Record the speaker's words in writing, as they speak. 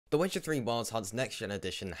The Witcher 3 Wild Hunt's Next Gen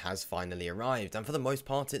Edition has finally arrived, and for the most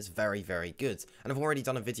part it's very good, and I've already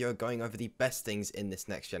done a video going over the best things in this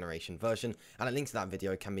next generation version, and a link to that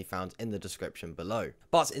video can be found in the description below.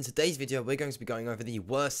 But in today's video we're going to be going over the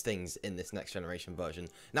worst things in this next generation version.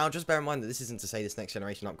 Now just bear in mind that this isn't to say this next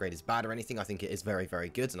generation upgrade is bad or anything. I think it is very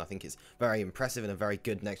good, and I think it's very impressive and a very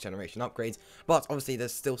good next generation upgrade, but obviously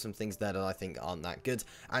there's still some things there that I think aren't that good,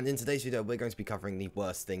 and in today's video we're going to be covering the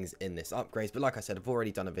worst things in this upgrade. But like I said, I've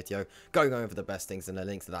already done a video going over the best things, and a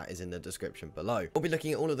link to that is in the description below. We'll be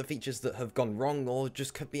looking at all of the features that have gone wrong or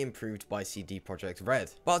just could be improved by CD Projekt Red.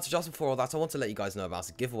 But just before all that, I want to let you guys know about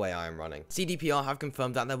a giveaway I am running. CDPR have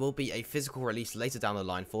confirmed that there will be a physical release later down the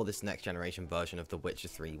line for this next generation version of The Witcher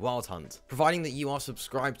 3 Wild Hunt. Providing that you are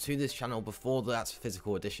subscribed to this channel before that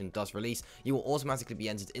physical edition does release, you will automatically be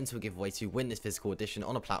entered into a giveaway to win this physical edition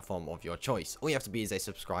on a platform of your choice. All you have to be is a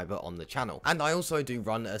subscriber on the channel. And I also do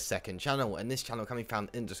run a second channel, and this channel can be found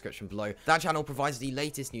in the description below. That channel provides the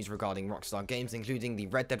latest news regarding Rockstar games, including the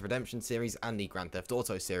Red Dead Redemption series and the Grand Theft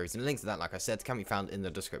Auto series, and a link to that, like I said, can be found in the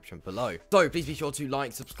description below. So please be sure to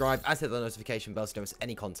like, subscribe, and hit the notification bell so you don't miss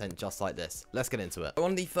any content just like this. Let's get into it.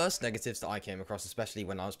 One of the first negatives that I came across, especially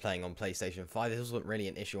when I was playing on PlayStation 5, this wasn't really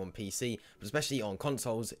an issue on PC, but especially on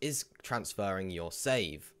consoles, is transferring your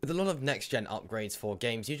save. With a lot of next gen upgrades for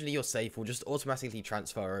games, usually your save will just automatically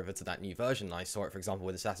transfer over to that new version. I saw it, for example,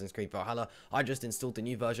 with Assassin's Creed Valhalla. I just installed the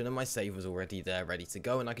new version and my save was already there ready to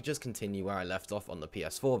go, and I could just continue where I left off on the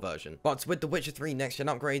PS4 version. But with the Witcher 3 next gen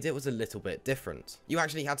upgrade, it was a little bit different. You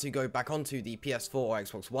actually had to go back onto the PS4 or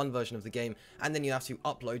Xbox One version of the game, and then you have to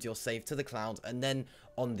upload your save to the cloud, and then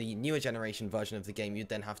on the newer generation version of the game, you'd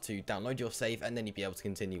then have to download your save, and then you'd be able to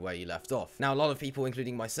continue where you left off. Now, a lot of people,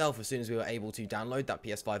 including myself, as soon as we were able to download that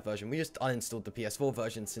PS5 version, we just uninstalled the PS4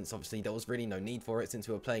 version, since obviously there was really no need for it since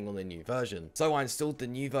we were playing on the new version. So I installed the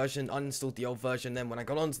new version, uninstalled the old version, then when I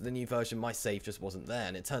got onto the new version, my save just wasn't there,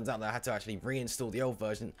 and it turns out that I had to actually reinstall the old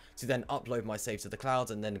version to then upload my save to the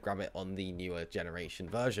cloud and then grab it on the newer generation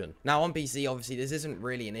version. Now on PC, obviously this isn't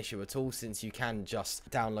really an issue at all, since you can just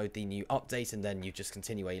download the new update and then you just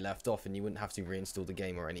continue where you left off, and you wouldn't have to reinstall the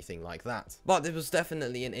game or anything like that. But it was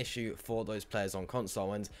definitely an issue for those players on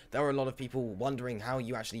console, and there were a lot of people wondering how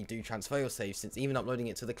you actually do transfer your save, since even uploading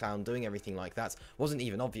it to the cloud, doing everything like that, wasn't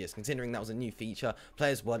even obvious, considering that was a new feature.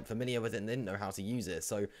 Players weren't familiar with it and they didn't know how to use it.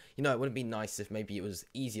 So, you know, it would have been nice if maybe it was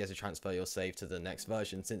easier to transfer your save to the next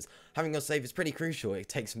version, since having your save is pretty crucial. It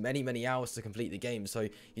takes many hours to complete the game, so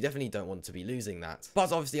you definitely don't want to be losing that.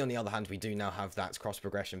 But obviously, on the other hand, we do now have that cross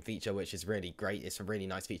progression feature, which is really great. It's a really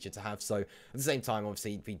nice feature to have. So at the same time,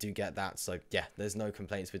 obviously we do get that, so yeah, there's no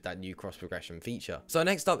complaints with that new cross progression feature. So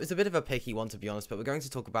next up, it's a bit of a picky one, to be honest, but we're going to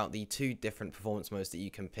talk about the two different performance modes that you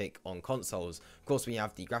can pick on consoles. Of course, we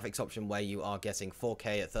have the graphics option where you are getting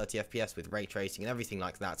 4K at 30 FPS with ray tracing and everything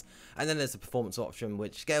like that, and then there's the performance option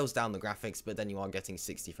which scales down the graphics, but then you are getting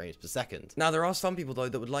 60 frames per second. Now there are some people though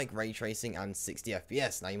that would like ray tracing and 60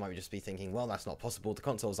 FPS. Now you might just be thinking, well, that's not possible, the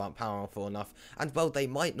consoles aren't powerful enough, and well, they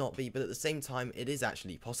might not be, but at the same time it is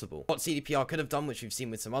actually possible. What CDPR could have done, which we've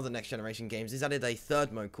seen with some other next generation games, is added a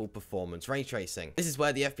third mode called performance ray tracing. This is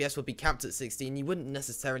where the FPS would be capped at 60, and you wouldn't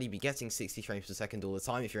necessarily be getting 60 frames per second all the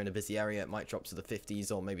time. If you're in a busy area, it might drop to the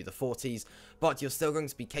 50s or maybe the 40s, but you're still going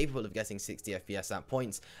to be capable of getting 60 FPS at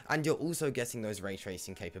points, and you're also getting those ray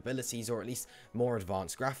tracing capabilities, or at least more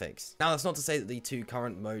advanced graphics. Now that's not to say that the two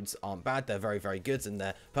current modes aren't bad. They're very good, and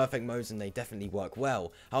they're perfect modes, and they definitely work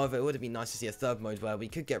well. However, it would have been nice to see a third mode where we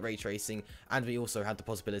could get ray tracing, and we also had the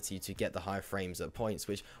possibility to get the higher frames at points,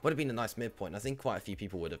 which would have been a nice midpoint. I think quite a few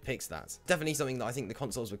people would have picked that. Definitely something that I think the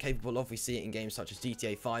consoles were capable of. We see it in games such as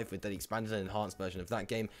GTA 5 with the expanded and enhanced version of that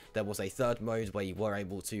game. There was a third mode where you were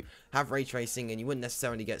able to have ray tracing, and you wouldn't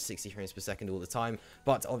necessarily get 60 frames per second all the time,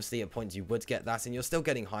 but obviously at points you would get that, and you're still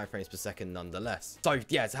getting higher frames per second nonetheless. So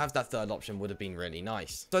yeah, to have that third option would have been really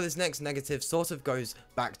nice. So this next negative sort of goes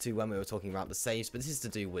back to when we were talking about the saves, but this is to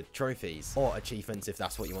do with trophies, or achievements if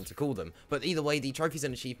that's what you want to call them. But either way, the trophies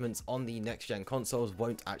and achievements on the next gen consoles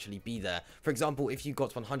won't actually be there. For example, if you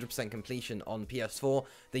got 100% completion on PS4,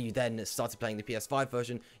 then you then started playing the PS5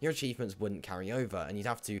 version, your achievements wouldn't carry over, and you'd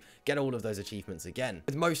have to get all of those achievements again.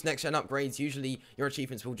 With most next gen upgrades, usually your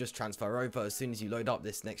achievements will just transfer over. As soon as you load up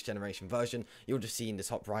this next generation version, you'll just see in the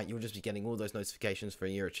top right, you'll just be getting all those notifications for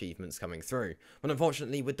your achievements coming through. But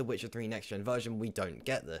unfortunately, with the Witcher 3 next gen version, we don't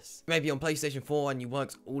get this. Maybe on PlayStation 4 and you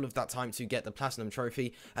worked all of that time to get the Platinum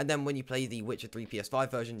trophy, and then when you play the Witcher 3 PS5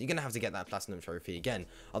 version, you're going to have to get that platinum trophy again.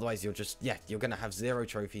 Otherwise, you're just, yeah, you're going to have 0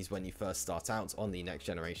 trophies when you first start out on the next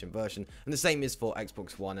generation version. And the same is for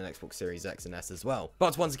Xbox One and Xbox Series X and S as well.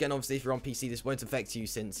 But once again, obviously, if you're on PC, this won't affect you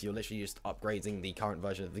since you're literally just upgrading the current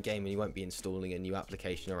version of the game and you won't be installing a new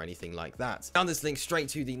application or anything like that. Now, this links straight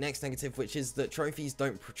to the next negative, which is that trophies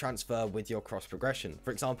don't transfer with your cross progression.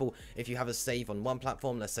 For example, if you have a save on one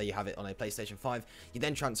platform, let's say you have it on a PlayStation 5, you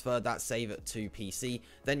then transfer that save to PC,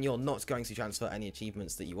 then you're not going to transfer any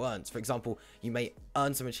achievements that you earned. For example, you may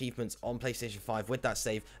earn some achievements on PlayStation 5 with that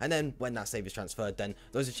save, and then when that save is transferred, then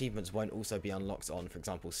those achievements won't also be unlocked on, for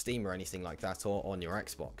example, Steam or anything like that, or on your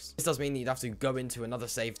Xbox. This does mean that you'd have to go into another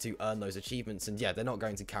save to earn those achievements, and yeah, they're not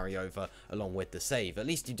going to carry over along with the save. At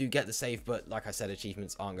least you do get the save, but like I said,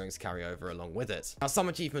 achievements aren't going to carry over along with it. Now, some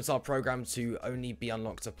achievements are programmed to only be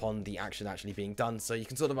unlocked upon the action actually being done, so you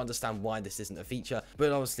can sort of understand why this isn't a feature,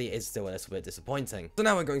 but obviously it is still a little bit disappointing. So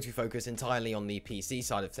now we're going to focus entirely on the PC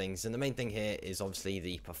side of things, and the main thing here is obviously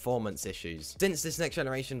the performance issues. Since this next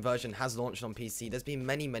generation version has launched on PC, there's been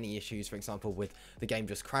many issues, for example, with the game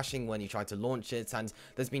just crashing when you try to launch it, and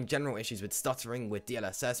there's been general issues with stuttering, with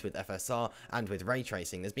DLSS, with FSR, and with ray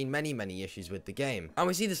tracing. There's been many issues with the game. And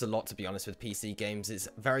we see this a lot, to be honest, with PC games. It's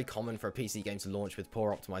very common for a PC game to launch with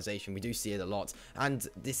poor optimization. We do see it a lot, and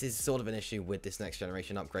this is sort of an issue with this next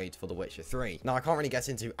generation upgrade for The Witcher 3. Now, I can't really get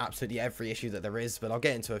into absolutely every issue that there is, but I'll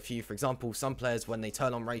get into a few. For example, some players, when they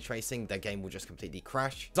turn on ray tracing, their game will just completely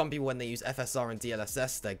crash. Some people, when they use FSR and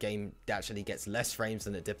DLSS, their game actually gets less frames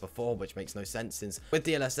than it did before, which makes no sense, since with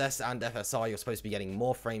DLSS and FSR, you're supposed to be getting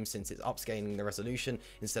more frames since it's upscaling the resolution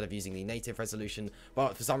instead of using the native resolution.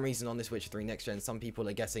 But for some reason on this Witcher 3 next gen, some people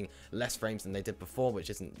are getting less frames than they did before, which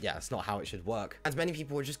isn't, yeah, it's not how it should work. And many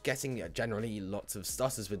people are just getting generally lots of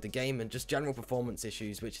stutters with the game and just general performance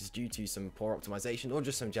issues, which is due to some poor optimization or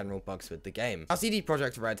just some general bugs with the game. Now, CD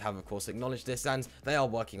Projekt Red have of course acknowledged this, and they are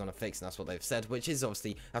working on a fix, and that's what they've said, which is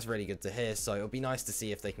obviously, that's really good to hear. So it'll be nice to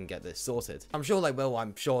see if they can get this sorted. I'm sure they will.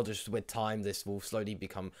 I'm sure just with time this will slowly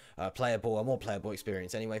become a more playable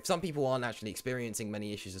experience anyway. Some people aren't actually experiencing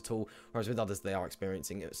many issues at all, whereas with others they are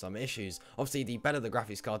experiencing some issues. Obviously, the better the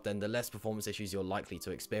graphics card, then the less performance issues you're likely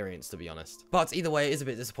to experience, to be honest. But either way, it is a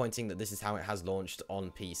bit disappointing that this is how it has launched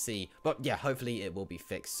on PC. But yeah, hopefully it will be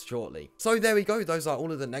fixed shortly. So there we go. Those are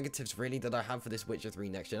all of the negatives really that I have for this Witcher 3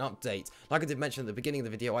 next gen update. Like I did mention at the beginning of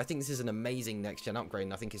the video, I think this is an amazing next gen upgrade,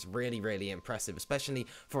 and I think it's really impressive, especially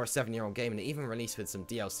for a 7-year-old game, and it even released with some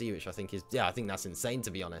DLC, which I think is, yeah, I think that's insane,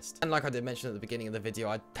 to be honest. And like I did mention at the beginning of the video,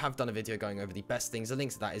 I have done a video going over the best things. The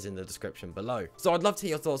link to that is in the description below. So I'd love to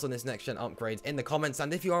hear your thoughts on this next gen upgrade in the comments,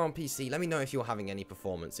 and if you are on PC, let me know if you're having any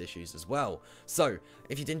performance issues as well. So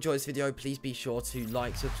if you did enjoy this video, please be sure to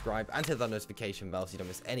like, subscribe, and hit that notification bell so you don't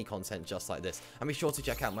miss any content just like this. And be sure to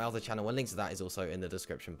check out my other channel, and link to that is also in the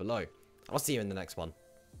description below. I'll see you in the next one.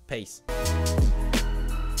 Peace.